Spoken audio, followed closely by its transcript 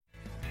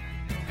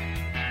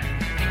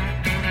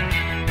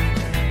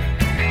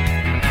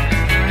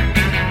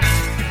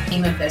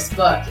name of this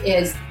book,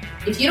 is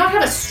if you don't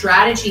have a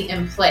strategy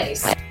in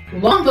place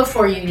long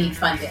before you need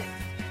funding,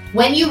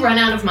 when you run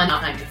out of money,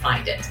 time to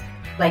find it.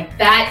 Like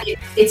that,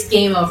 it's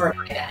game over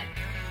by then.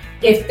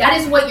 If that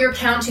is what you're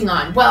counting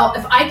on, well,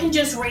 if I can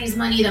just raise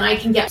money, then I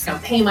can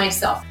pay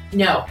myself.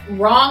 No,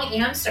 wrong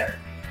answer.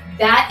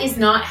 That is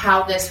not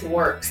how this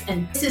works.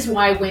 And this is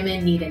why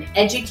women need an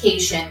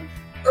education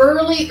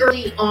early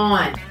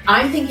on.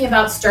 I'm thinking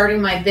about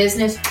starting my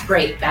business.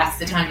 Great. That's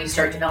the time you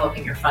start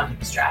developing your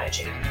funding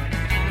strategy.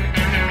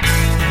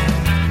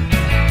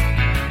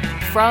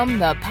 From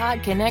the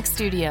Pod Connect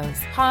Studios,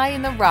 high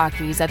in the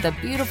Rockies at the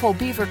beautiful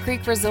Beaver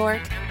Creek Resort,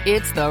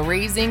 it's the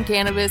Raising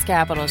Cannabis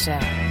Capital Show.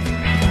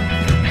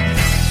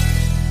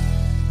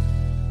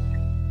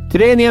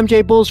 Today on the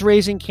MJ Bulls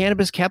Raising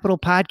Cannabis Capital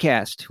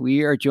podcast,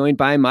 we are joined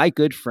by my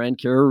good friend,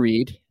 Kyra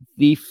Reed,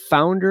 the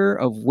founder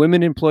of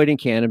Women Employed in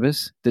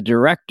Cannabis, the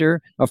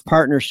director of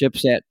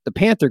partnerships at the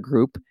Panther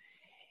Group,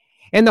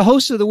 and the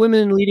host of the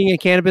Women Leading in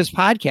Cannabis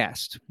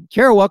podcast.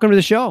 Kyra, welcome to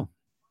the show.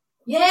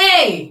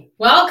 Yay!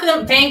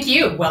 Welcome. Thank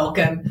you.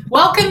 Welcome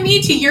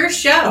me to your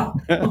show.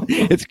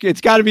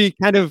 It's got to be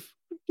kind of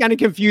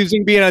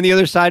confusing being on the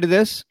other side of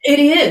this. It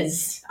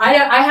is. I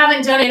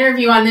haven't done an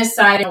interview on this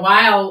side in a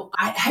while.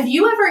 Have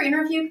you ever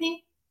interviewed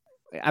me?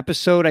 I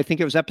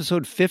think it was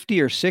episode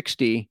 50 or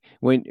 60,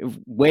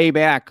 way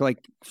back, like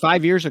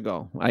 5 years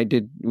ago.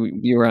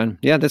 You were on.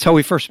 Yeah, that's how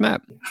we first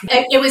met.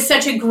 It was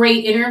such a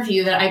great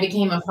interview that I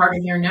became a part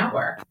of your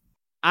network.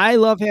 I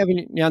love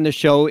having you on the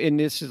show, and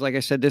this is, like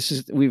I said,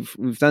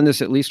 we've done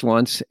this at least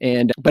once.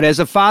 But as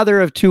a father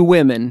of two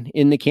women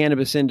in the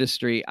cannabis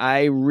industry,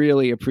 I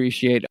really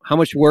appreciate how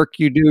much work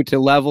you do to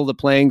level the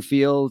playing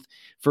field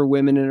for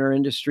women in our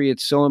industry.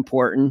 It's so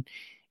important,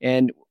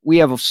 and we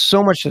have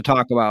so much to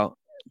talk about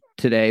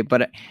today.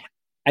 But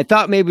I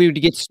thought maybe to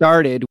get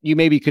started, you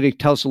maybe could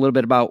tell us a little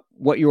bit about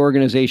what your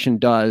organization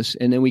does,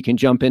 and then we can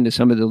jump into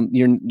some of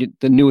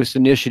the newest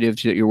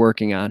initiatives that you're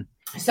working on.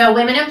 So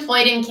Women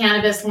Employed in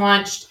Cannabis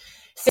launched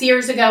 6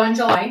 years ago in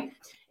July,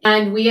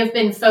 and we have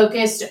been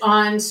focused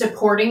on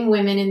supporting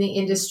women in the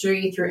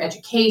industry through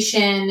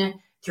education,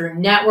 through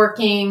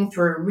networking,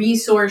 through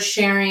resource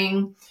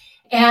sharing.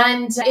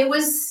 And it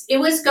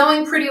was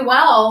going pretty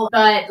well.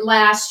 But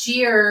last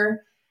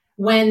year,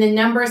 when the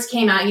numbers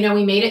came out,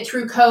 we made it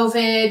through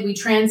COVID. We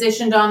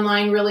transitioned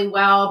online really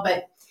well,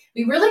 but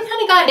we really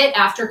kind of got hit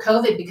after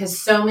COVID because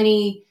so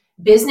many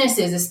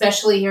businesses,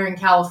 especially here in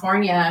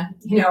California,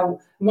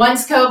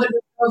 once COVID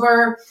was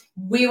over,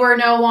 we were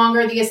no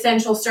longer the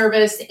essential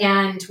service,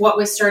 and what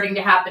was starting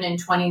to happen in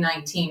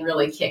 2019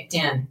 really kicked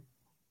in.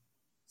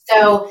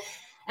 So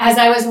as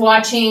I was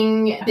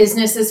watching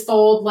businesses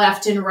fold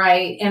left and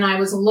right, and I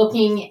was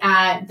looking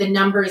at the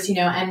numbers,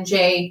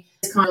 MJ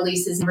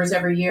releases numbers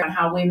every year on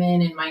how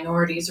women and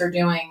minorities are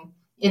doing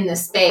in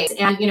this space.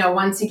 And,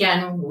 once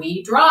again,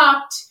 we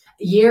dropped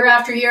year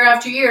after year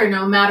after year,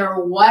 no matter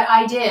what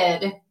I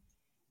did.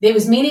 It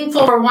was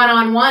meaningful for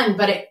one-on-one,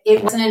 but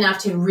it wasn't enough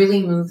to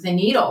really move the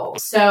needle.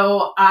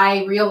 So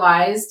I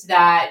realized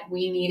that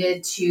we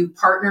needed to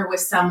partner with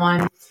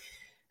someone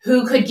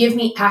who could give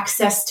me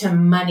access to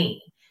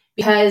money,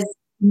 because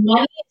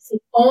money is the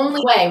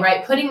only way,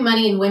 right? Putting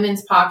money in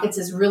women's pockets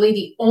is really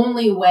the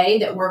only way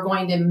that we're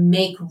going to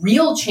make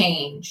real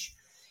change,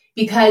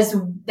 because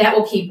that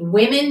will keep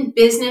women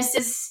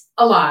businesses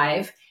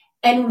alive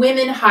and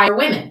women hire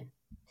women.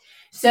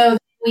 So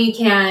we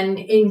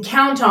can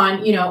count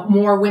on,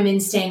 more women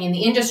staying in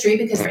the industry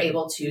because they're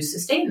able to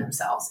sustain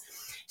themselves.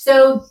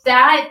 So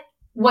that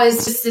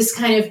was just this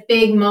kind of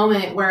big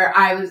moment where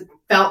I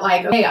felt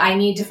like, okay, I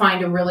need to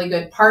find a really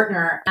good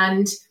partner.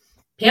 And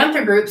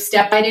Panther Group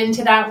stepped right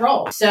into that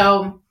role.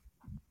 So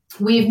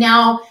we've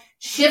now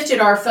shifted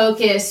our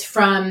focus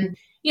from,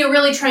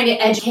 really trying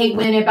to educate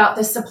women about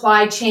the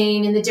supply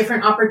chain and the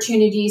different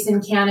opportunities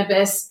in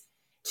cannabis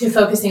to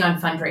focusing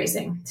on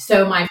fundraising.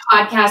 So my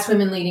podcast,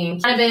 Women Leading in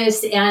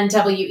Cannabis, and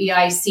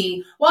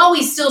WEIC, while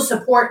we still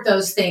support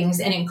those things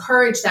and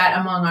encourage that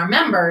among our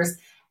members,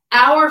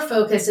 our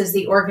focus as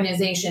the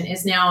organization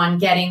is now on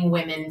getting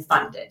women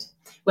funded,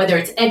 whether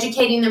it's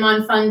educating them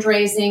on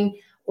fundraising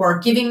or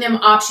giving them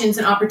options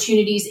and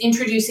opportunities,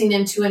 introducing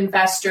them to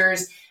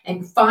investors,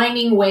 and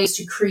finding ways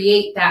to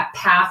create that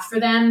path for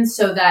them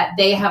so that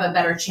they have a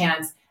better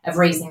chance of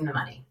raising the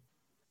money.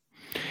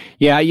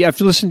 Yeah, I've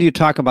listened to you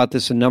talk about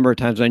this a number of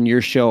times on your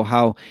show,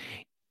 how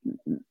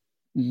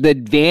the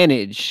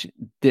advantage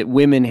that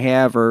women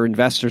have, or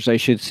investors, I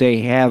should say,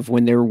 have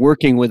when they're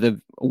working with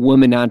a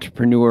woman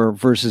entrepreneur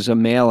versus a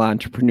male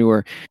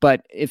entrepreneur.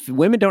 But if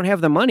women don't have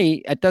the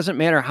money, it doesn't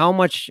matter how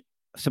much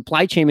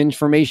supply chain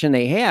information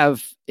they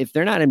have. If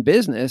they're not in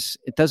business,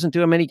 it doesn't do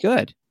them any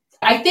good.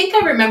 I think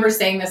I remember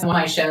saying this on one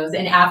of my shows,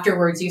 and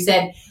afterwards you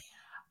said,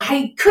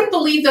 I couldn't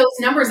believe those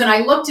numbers, and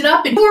I looked it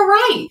up, and you were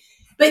right.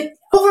 But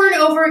over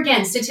and over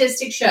again,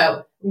 statistics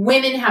show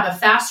women have a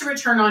faster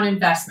return on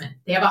investment.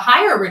 They have a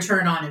higher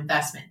return on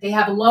investment. They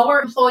have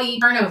lower employee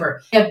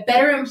turnover. They have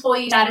better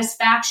employee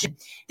satisfaction.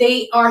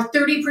 They are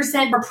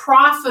 30% more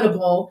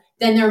profitable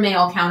than their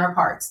male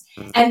counterparts.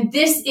 And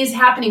this is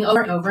happening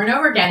over and over and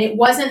over again. It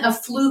wasn't a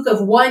fluke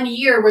of 1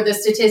 year where the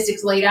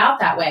statistics laid out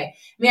that way. I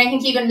mean, I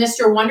think even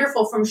Mr.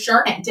 Wonderful from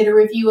Shark Tank did a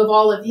review of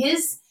all of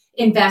his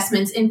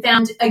investments and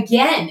found,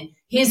 again,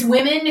 his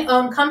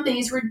women-owned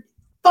companies were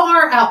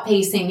far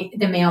outpacing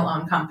the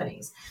male-owned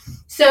companies.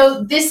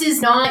 So this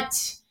is not,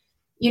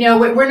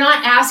 we're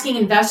not asking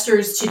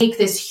investors to take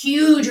this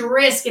huge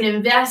risk and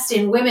invest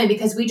in women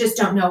because we just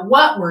don't know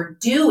what we're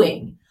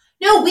doing.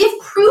 No,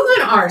 we've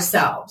proven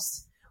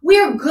ourselves.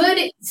 We're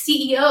good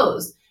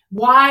CEOs.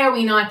 Why are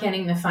we not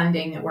getting the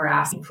funding that we're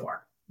asking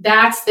for?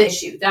 That's the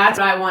issue. That's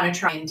what I want to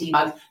try and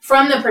debug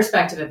from the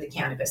perspective of the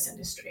cannabis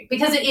industry,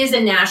 because it is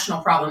a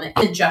national problem. It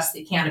isn't just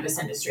the cannabis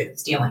industry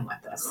that's dealing with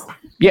this.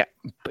 Yeah,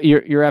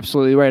 you're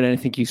absolutely right. And I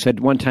think you said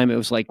one time it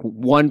was like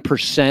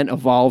 1%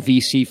 of all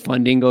VC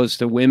funding goes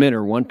to women,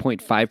 or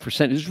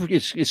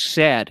 1.5%. It's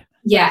sad.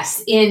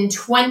 Yes. In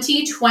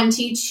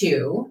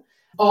 2022,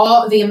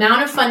 all the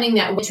amount of funding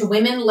that went to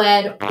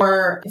women-led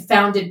or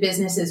founded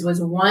businesses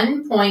was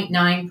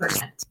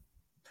 1.9%.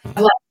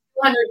 Like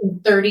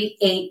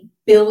 $238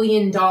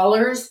 billion,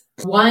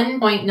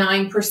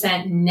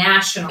 1.9%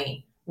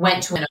 nationally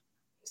went to women,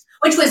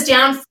 which was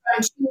down from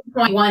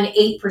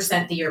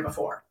 2.18% the year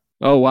before.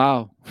 Oh,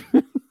 wow.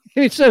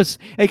 It's just,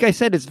 like I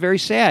said, it's very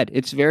sad.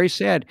 It's very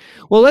sad.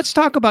 Well, let's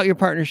talk about your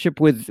partnership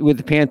with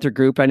the Panther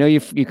Group. I know you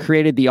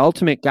created the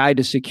ultimate guide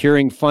to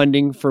securing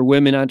funding for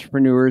women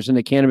entrepreneurs in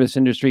the cannabis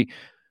industry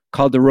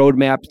called the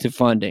Roadmap to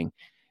Funding.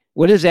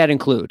 What does that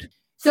include?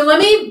 So let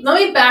me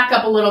back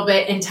up a little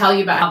bit and tell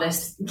you about how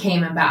this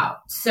came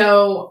about.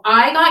 So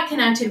I got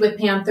connected with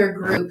Panther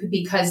Group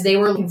because they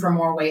were looking for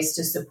more ways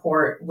to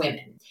support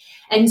women.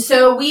 And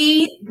so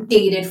we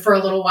dated for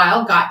a little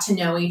while, got to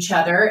know each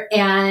other,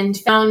 and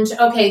found,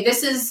 okay,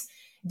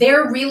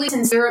 they're really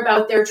sincere about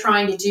what they're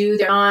trying to do.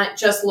 They're not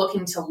just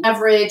looking to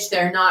leverage.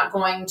 They're not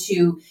going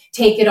to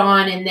take it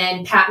on and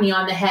then pat me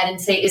on the head and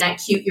say, isn't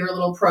that cute, your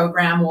little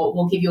program?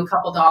 We'll give you a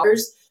couple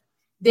dollars.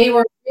 They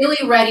were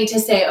really ready to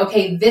say,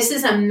 okay, this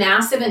is a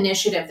massive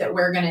initiative that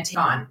we're going to take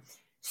on.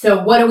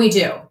 So what do we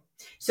do?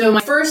 So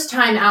my first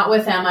time out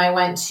with them, I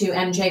went to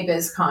MJ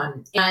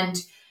BizCon, and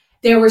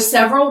there were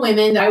several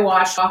women that I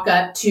watched walk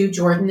up to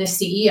Jordan, the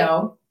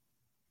CEO,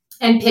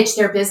 and pitch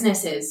their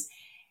businesses.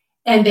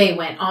 And they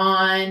went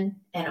on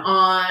and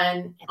on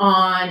and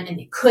on, and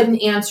they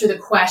couldn't answer the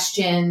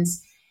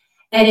questions.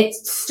 And it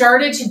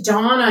started to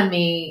dawn on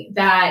me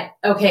that,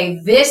 okay,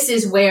 this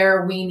is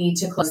where we need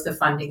to close the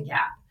funding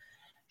gap.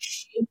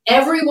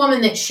 Every woman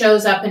that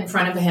shows up in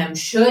front of him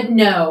should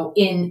know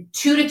in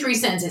 2 to 3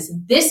 sentences,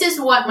 this is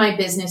what my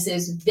business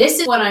is. This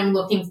is what I'm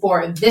looking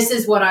for. This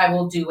is what I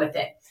will do with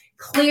it.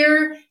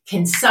 Clear,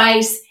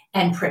 concise,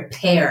 and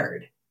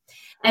prepared.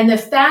 And the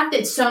fact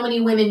that so many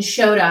women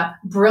showed up,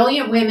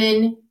 brilliant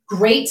women,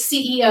 great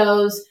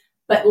CEOs,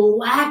 but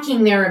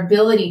lacking their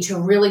ability to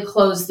really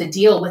close the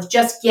deal with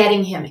just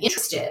getting him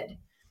interested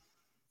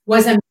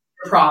was a major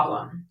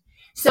problem.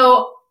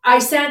 So I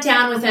sat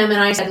down with them and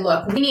I said,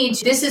 look,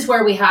 this is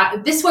where we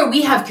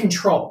have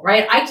control,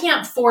 right? I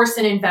can't force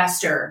an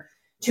investor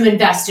to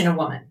invest in a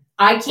woman.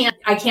 I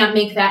can't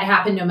make that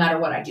happen no matter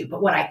what I do.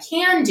 But what I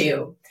can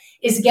do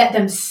is get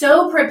them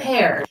so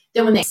prepared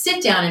that when they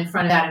sit down in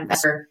front of that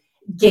investor,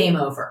 game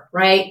over,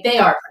 right? They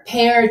are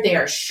prepared. They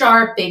are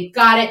sharp. They've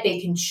got it.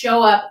 They can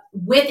show up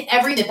with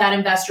everything that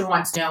investor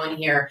wants to know in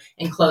here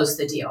and close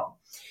the deal.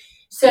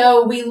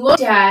 So we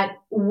looked at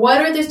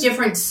what are the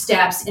different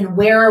steps and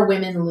where are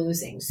women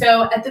losing?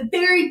 So at the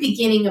very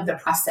beginning of the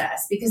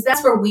process, because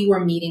that's where we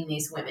were meeting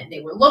these women,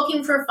 they were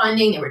looking for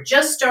funding. They were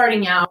just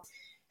starting out.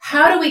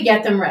 How do we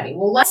get them ready?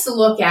 Well, let's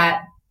look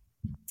at,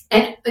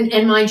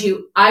 and mind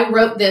you, I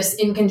wrote this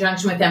in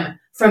conjunction with them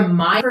from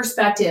my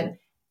perspective,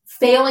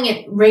 failing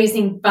at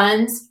raising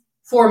funds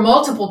for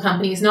multiple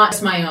companies, not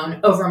just my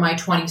own, over my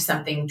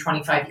 20-something,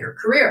 25-year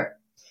career.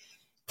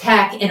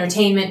 Tech,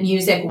 entertainment,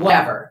 music,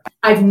 whatever.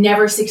 I've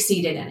never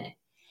succeeded in it.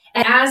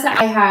 And as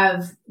I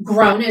have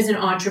grown as an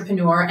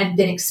entrepreneur and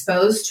been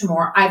exposed to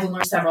more, I've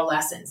learned several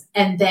lessons.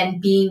 And then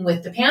being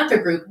with the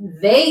Panther Group,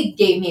 they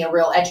gave me a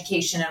real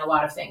education in a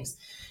lot of things.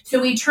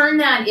 So we turned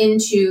that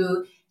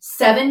into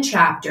 7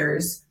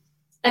 chapters.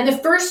 And the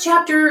first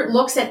chapter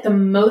looks at the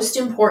most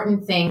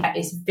important thing that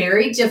is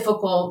very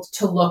difficult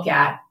to look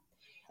at,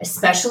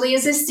 especially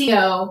as a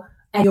CEO,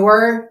 and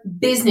your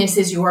business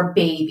is your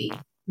baby.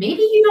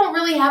 Maybe you don't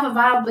really have a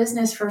viable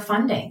business for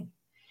funding.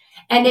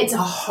 And it's a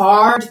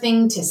hard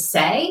thing to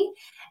say,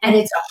 and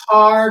it's a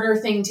harder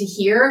thing to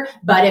hear.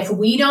 But if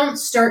we don't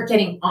start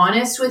getting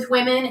honest with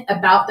women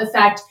about the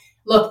fact,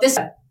 look, this is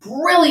a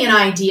brilliant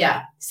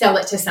idea, sell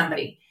it to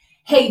somebody.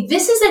 Hey,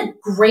 this is a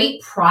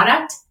great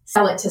product,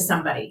 sell it to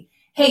somebody.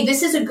 Hey,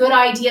 this is a good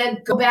idea,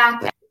 go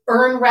back,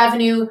 earn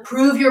revenue,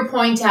 prove your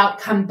point out,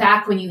 come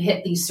back when you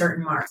hit these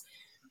certain marks.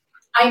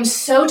 I'm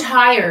so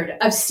tired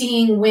of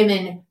seeing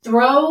women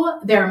throw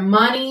their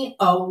money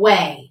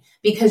away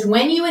Because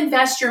when you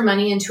invest your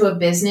money into a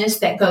business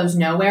that goes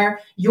nowhere,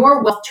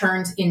 your wealth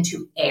turns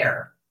into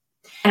air.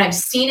 And I've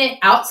seen it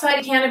outside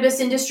of cannabis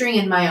industry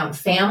in my own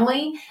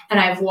family. And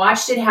I've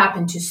watched it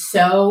happen to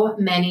so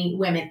many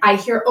women. I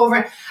hear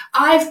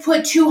I've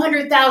put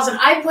 200,000,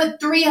 I put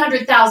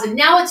 300,000.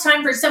 Now it's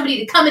time for somebody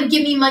to come and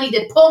give me money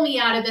to pull me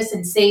out of this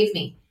and save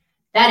me.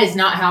 That is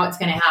not how it's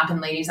going to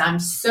happen, ladies. I'm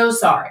so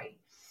sorry.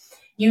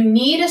 You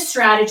need a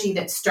strategy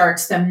that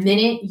starts the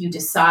minute you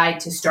decide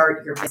to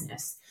start your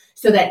business.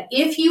 So that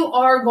if you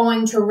are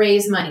going to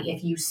raise money,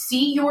 if you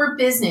see your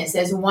business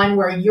as one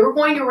where you're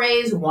going to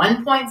raise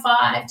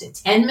 $1.5 to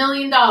 $10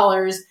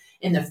 million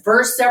in the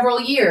first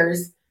several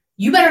years,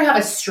 you better have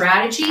a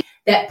strategy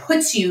that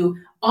puts you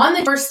on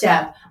the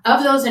doorstep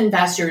of those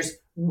investors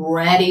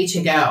ready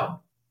to go.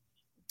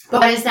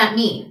 But what does that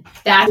mean?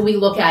 That's what we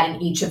look at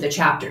in each of the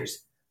chapters.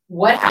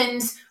 What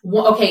happens?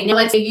 Okay, now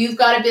let's say you've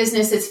got a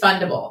business that's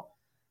fundable.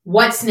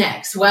 What's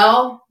next?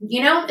 Well,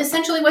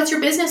 essentially, what's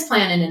your business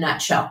plan in a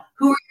nutshell?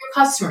 Who are your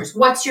customers?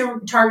 What's your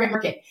target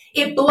market?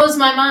 It blows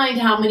my mind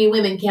how many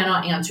women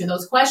cannot answer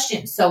those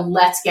questions. So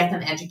let's get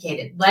them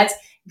educated. Let's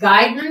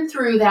guide them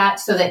through that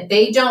so that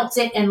they don't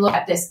sit and look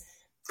at this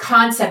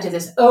concept of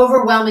this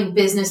overwhelming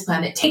business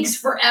plan that takes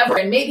forever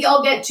and maybe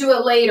I'll get to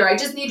it later. I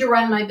just need to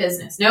run my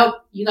business. Nope.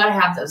 You got to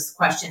have those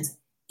questions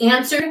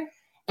answered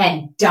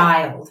and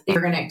dialed if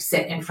you're going to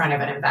sit in front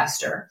of an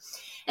investor.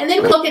 And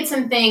then we look at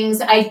some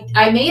things.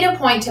 I made a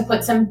point to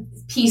put some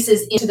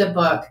pieces into the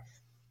book.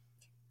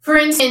 For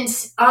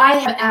instance, I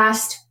have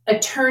asked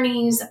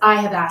attorneys,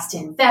 I have asked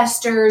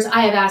investors,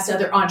 I have asked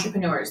other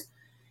entrepreneurs.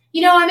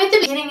 I'm at the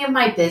beginning of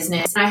my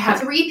business. And I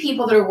have 3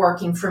 people that are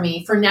working for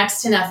me for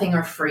next to nothing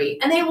or free,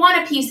 and they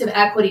want a piece of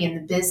equity in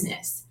the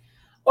business.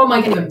 Or am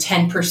I going to give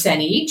them 10%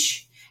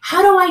 each?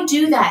 How do I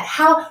do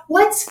that?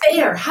 What's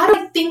fair? How do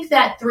I think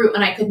that through?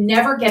 And I could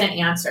never get an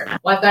answer.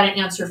 Well, I've got an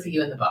answer for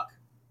you in the book.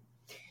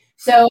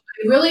 So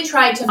I really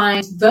tried to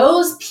find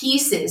those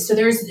pieces. So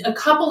there's a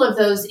couple of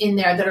those in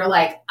there that are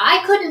like,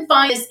 I couldn't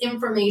find this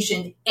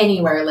information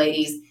anywhere,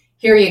 ladies.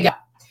 Here you go.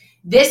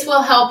 This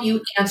will help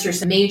you answer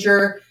some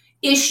major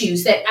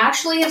issues that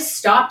actually have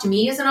stopped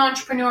me as an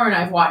entrepreneur. And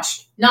I've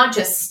watched not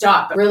just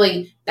stop, but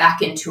really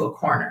back into a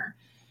corner.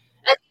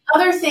 And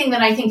the other thing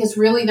that I think is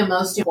really the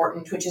most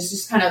important, which is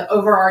just kind of the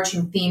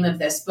overarching theme of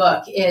this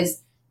book,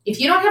 is if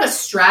you don't have a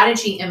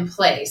strategy in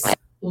place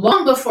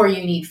long before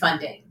you need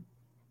funding,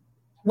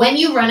 when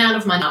you run out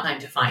of money, time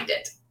to find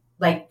it.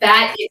 Like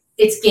that,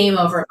 it's game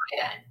over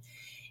by then.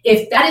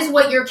 If that is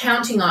what you're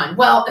counting on,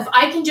 well, if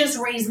I can just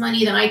raise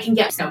money, then I can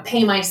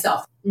pay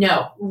myself.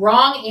 No,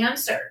 wrong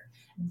answer.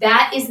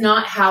 That is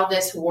not how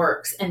this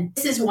works. And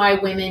this is why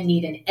women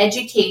need an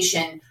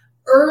education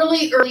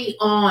early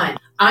on.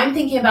 I'm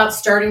thinking about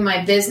starting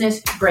my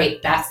business.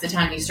 Great. That's the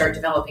time you start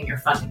developing your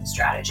funding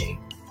strategy.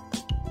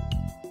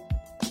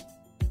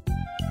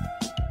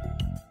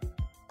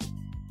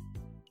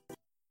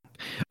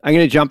 I'm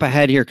going to jump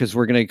ahead here because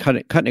we're going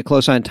to cutting it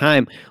close on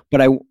time.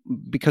 But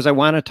because I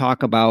want to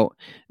talk about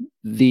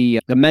the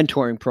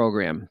mentoring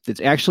program that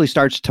actually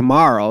starts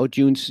tomorrow,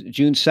 June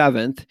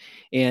 7th,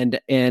 and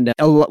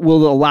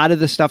will a lot of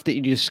the stuff that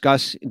you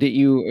discuss that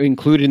you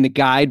include in the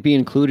guide be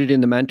included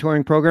in the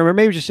mentoring program, or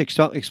maybe just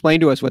explain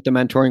to us what the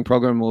mentoring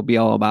program will be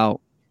all about?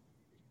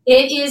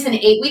 It is an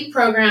 8-week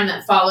program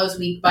that follows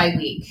week by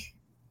week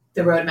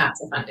the roadmap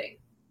to funding.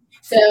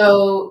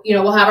 So,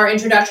 we'll have our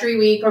introductory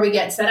week where we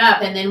get set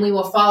up, and then we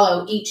will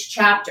follow each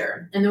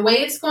chapter. And the way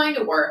it's going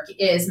to work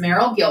is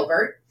Meryl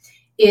Gilbert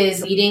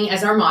is leading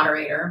as our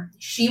moderator.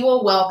 She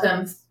will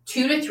welcome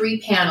 2 to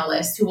 3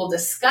 panelists who will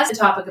discuss the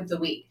topic of the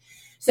week.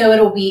 So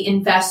it'll be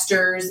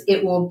investors,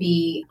 it will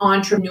be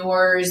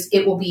entrepreneurs,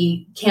 it will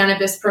be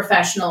cannabis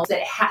professionals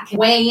that can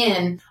weigh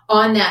in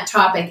on that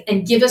topic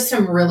and give us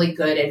some really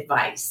good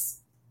advice.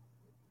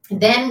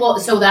 And then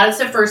so that's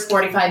the first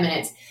 45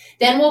 minutes.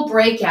 Then we'll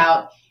break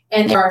out.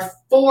 And there are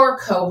 4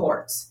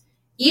 cohorts.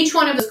 Each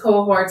one of those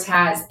cohorts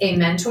has a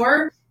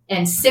mentor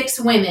and 6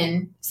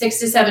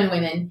 to 7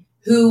 women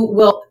who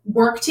will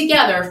work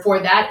together for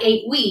that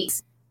 8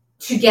 weeks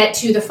to get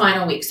to the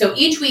final week. So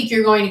each week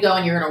you're going to go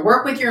and you're going to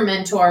work with your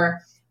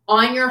mentor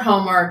on your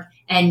homework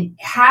and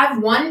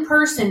have one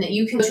person that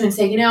you can go to and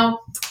say,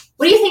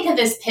 what do you think of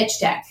this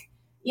pitch deck?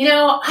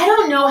 I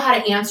don't know how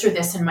to answer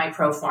this in my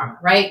pro forma,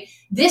 right?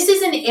 This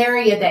is an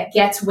area that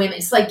gets women.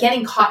 It's like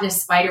getting caught in a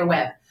spider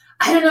web.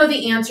 I don't know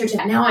the answer to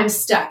that. Now I'm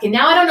stuck. And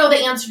now I don't know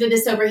the answer to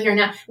this over here.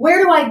 Now,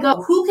 where do I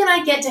go? Who can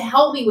I get to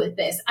help me with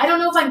this? I don't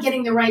know if I'm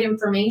getting the right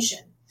information.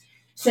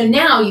 So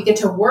now you get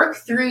to work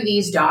through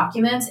these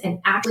documents and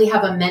actually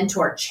have a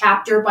mentor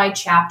chapter by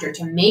chapter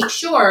to make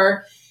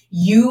sure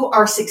you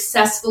are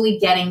successfully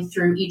getting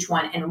through each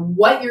one. And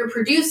what you're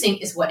producing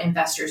is what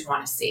investors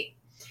want to see.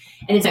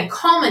 And it's going to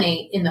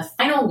culminate in the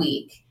final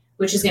week,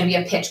 which is going to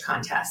be a pitch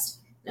contest.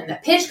 And the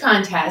pitch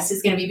contest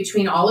is going to be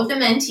between all of the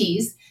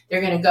mentees.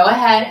 They're going to go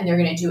ahead and they're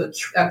going to do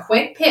a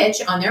quick pitch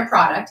on their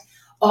product.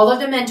 All of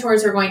the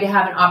mentors are going to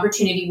have an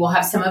opportunity. We'll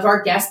have some of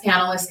our guest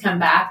panelists come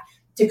back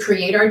to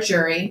create our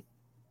jury.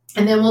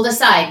 And then we'll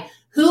decide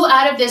who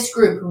out of this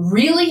group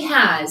really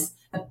has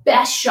the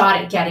best shot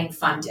at getting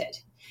funded.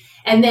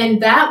 And then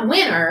that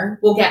winner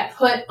will get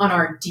put on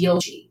our deal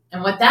sheet.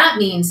 And what that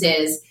means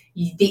is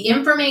the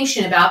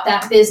information about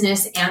that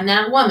business and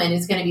that woman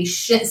is going to be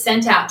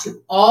sent out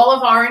to all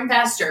of our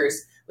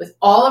investors with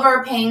all of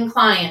our paying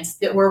clients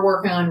that we're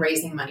working on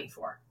raising money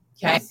for.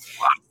 Okay.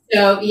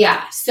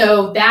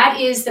 So that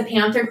is the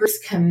Panther Group's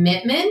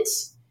commitment.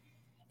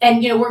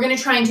 And, we're going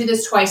to try and do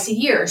this twice a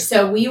year.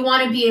 So we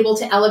want to be able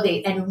to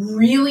elevate and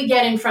really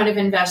get in front of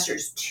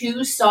investors,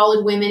 2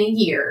 solid women a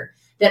year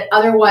that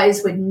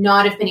otherwise would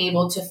not have been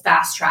able to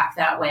fast track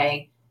that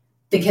way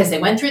because they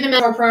went through the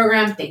mentor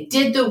program, they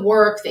did the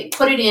work, they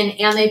put it in,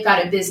 and they've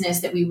got a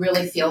business that we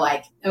really feel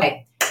like,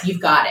 okay,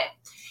 you've got it.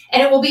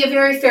 And it will be a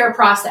very fair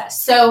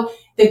process. So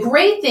the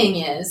great thing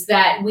is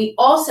that we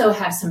also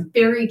have some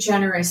very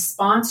generous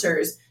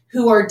sponsors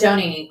who are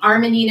donating.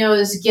 Armanino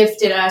has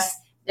gifted us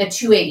a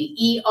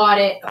 280E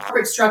audit, a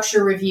corporate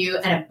structure review,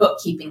 and a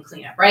bookkeeping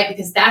cleanup, right?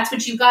 Because that's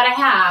what you've got to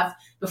have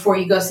before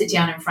you go sit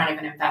down in front of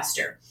an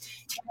investor.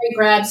 Terry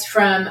Grabs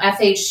from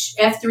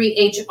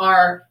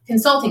F3HR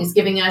Consulting is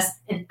giving us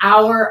an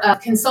hour of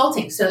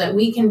consulting so that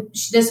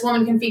this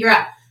woman can figure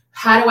out,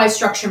 how do I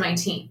structure my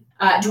team?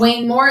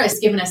 Dwayne Morris has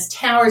given us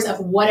 10 hours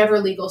of whatever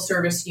legal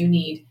service you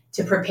need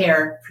to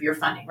prepare for your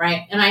funding,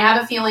 right? And I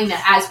have a feeling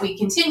that as we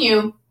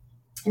continue,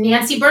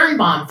 Nancy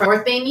Birnbaum from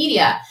North Bay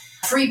Media,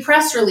 free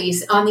press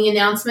release on the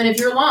announcement of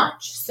your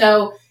launch.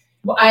 So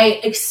I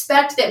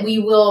expect that we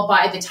will,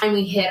 by the time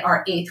we hit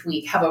our 8th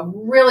week, have a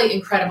really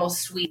incredible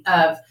suite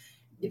of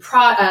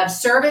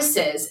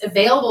services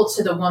available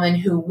to the woman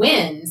who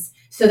wins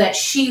so that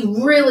she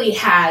really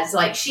has,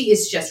 she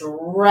is just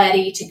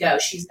ready to go.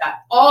 She's got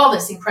all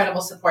this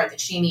incredible support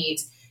that she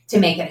needs to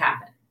make it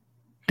happen.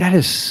 That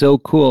is so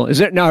cool.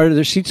 Are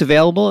there seats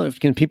available?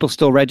 Can people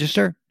still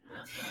register?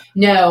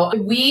 No,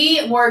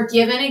 we were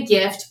given a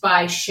gift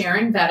by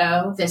Sharon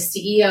Vetto, the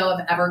CEO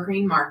of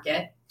Evergreen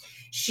Market.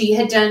 She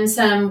had done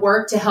some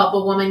work to help a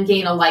woman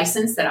gain a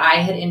license that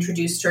I had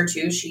introduced her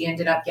to. She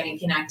ended up getting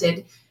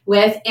connected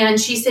with.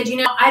 And she said,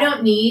 I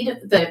don't need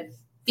the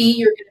fee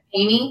you're going to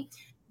pay me.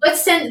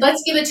 Let's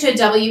give it to a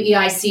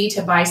WEIC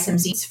to buy some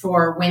seats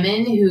for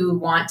women who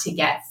want to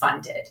get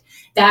funded.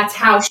 That's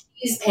how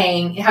she's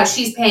paying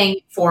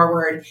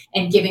forward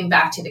and giving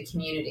back to the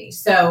community.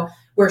 So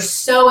we're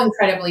so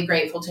incredibly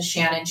grateful to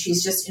Shannon.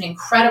 She's just an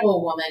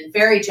incredible woman,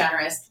 very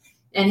generous,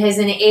 and has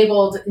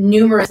enabled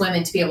numerous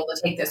women to be able to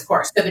take this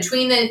course. So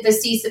between the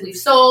seats that we've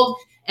sold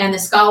and the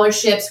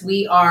scholarships,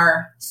 we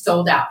are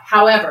sold out.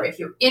 However, if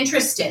you're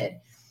interested,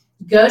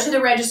 go to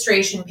the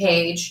registration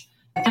page,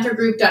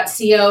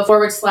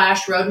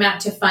 panthergroup.co/roadmap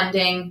to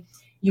funding.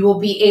 You will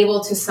be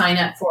able to sign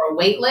up for a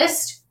wait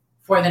list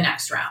for the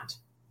next round.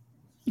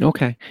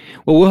 Okay.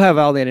 Well, we'll have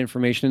all that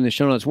information in the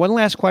show notes. One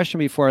last question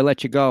before I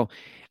let you go.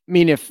 I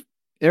mean, if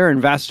there are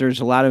investors,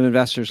 a lot of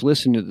investors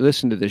listen to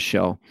this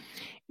show,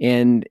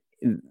 and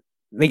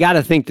they got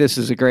to think this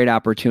is a great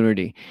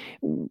opportunity.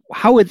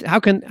 How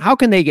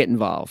can they get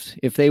involved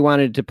if they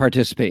wanted to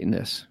participate in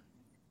this?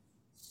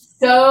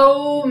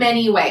 So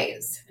many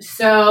ways.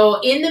 So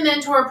in the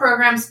mentor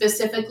program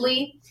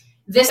specifically,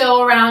 this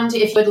go around,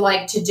 if you would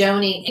like to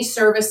donate any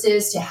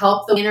services to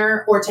help the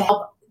winner or to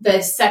help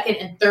the second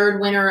and third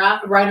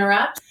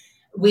runner-up,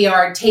 we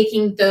are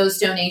taking those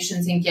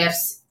donations and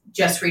gifts.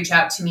 Just reach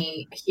out to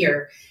me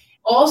here.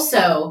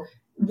 Also,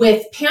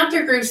 with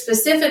Panther Group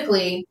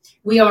specifically,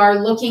 we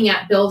are looking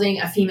at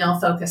building a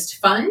female-focused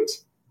fund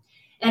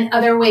and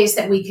other ways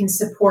that we can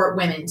support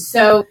women.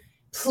 So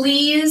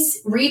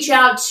please reach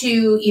out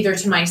to either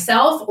to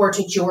myself or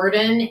to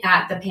Jordan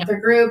at the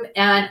Panther Group.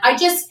 And I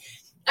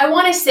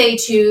want to say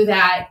too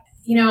that,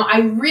 I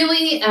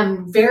really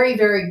am very,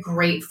 very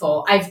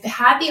grateful. I've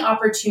had the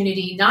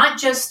opportunity, not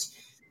just,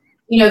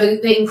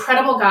 the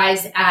incredible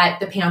guys at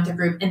the Panther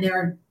Group and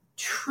their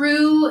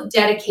true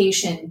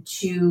dedication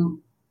to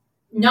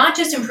not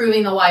just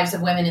improving the lives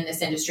of women in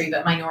this industry,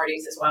 but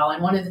minorities as well.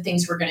 And one of the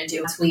things we're going to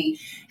do is we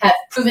have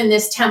proven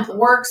this template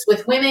works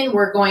with women.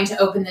 We're going to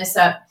open this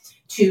up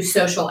to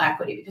social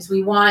equity because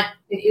we want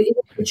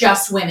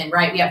just women,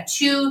 right? We have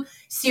 2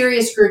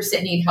 serious groups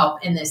that need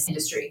help in this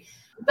industry.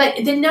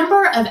 But the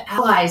number of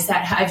allies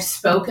that I've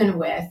spoken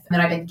with, that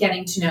I've been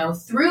getting to know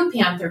through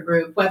Panther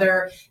Group,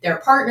 whether they're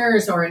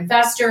partners or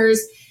investors.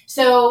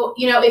 So,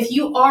 if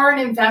you are an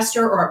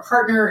investor or a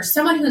partner or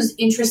someone who's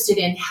interested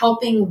in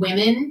helping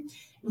women,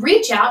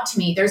 reach out to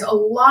me. There's a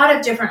lot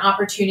of different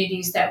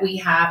opportunities that we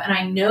have. And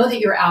I know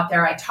that you're out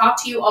there. I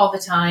talk to you all the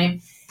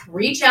time.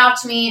 Reach out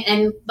to me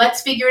and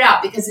let's figure it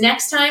out, because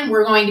next time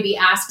we're going to be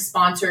asking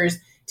sponsors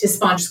to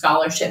sponsor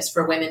scholarships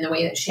for women the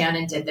way that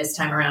Shannon did this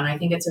time around. I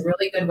think it's a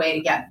really good way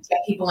to get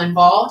people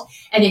involved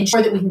and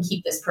ensure that we can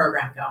keep this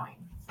program going.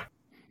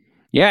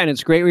 Yeah, and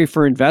it's a great way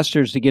for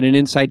investors to get an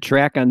inside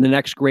track on the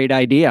next great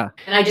idea.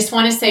 And I just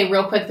want to say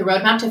real quick, the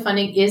Roadmap to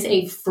Funding is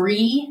a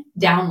free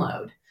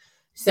download.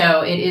 So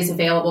it is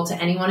available to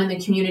anyone in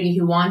the community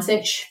who wants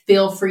it.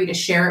 Feel free to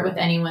share it with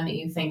anyone that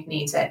you think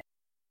needs it.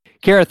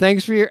 Kyra,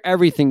 thanks for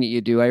everything that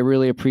you do. I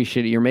really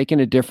appreciate it. You're making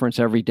a difference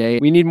every day.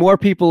 We need more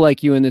people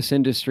like you in this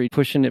industry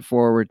pushing it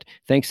forward.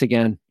 Thanks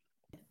again.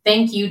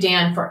 Thank you,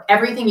 Dan, for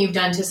everything you've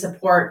done to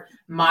support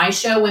my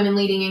show, Women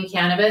Leading in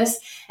Cannabis,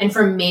 and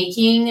for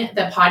making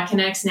the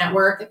PodConnects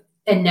network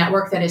a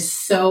network that is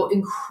so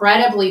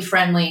incredibly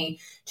friendly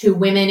to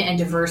women and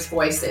diverse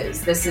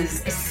voices. This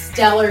is a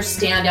stellar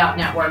standout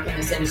network in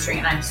this industry,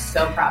 and I'm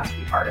so proud to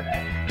be part of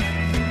it.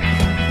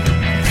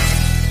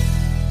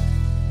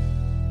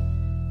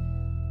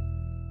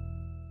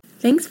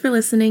 Thanks for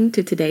listening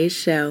to today's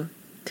show.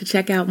 To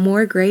check out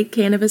more great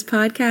cannabis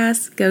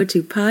podcasts, go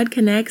to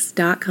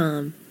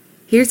podconnects.com.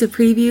 Here's a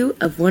preview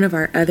of one of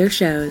our other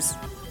shows.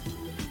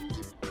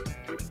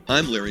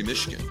 I'm Larry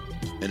Michigan,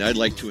 and I'd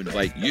like to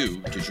invite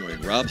you to join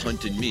Rob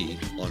Hunt and me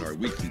on our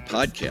weekly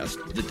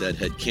podcast, The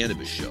Deadhead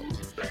Cannabis Show.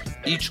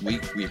 Each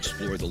week, we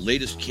explore the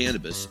latest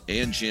cannabis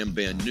and jam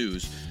band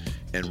news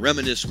and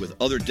reminisce with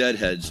other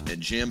deadheads and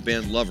jam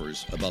band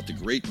lovers about the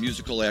great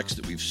musical acts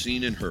that we've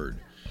seen and heard.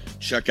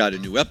 Check out a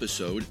new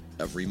episode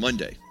every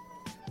Monday.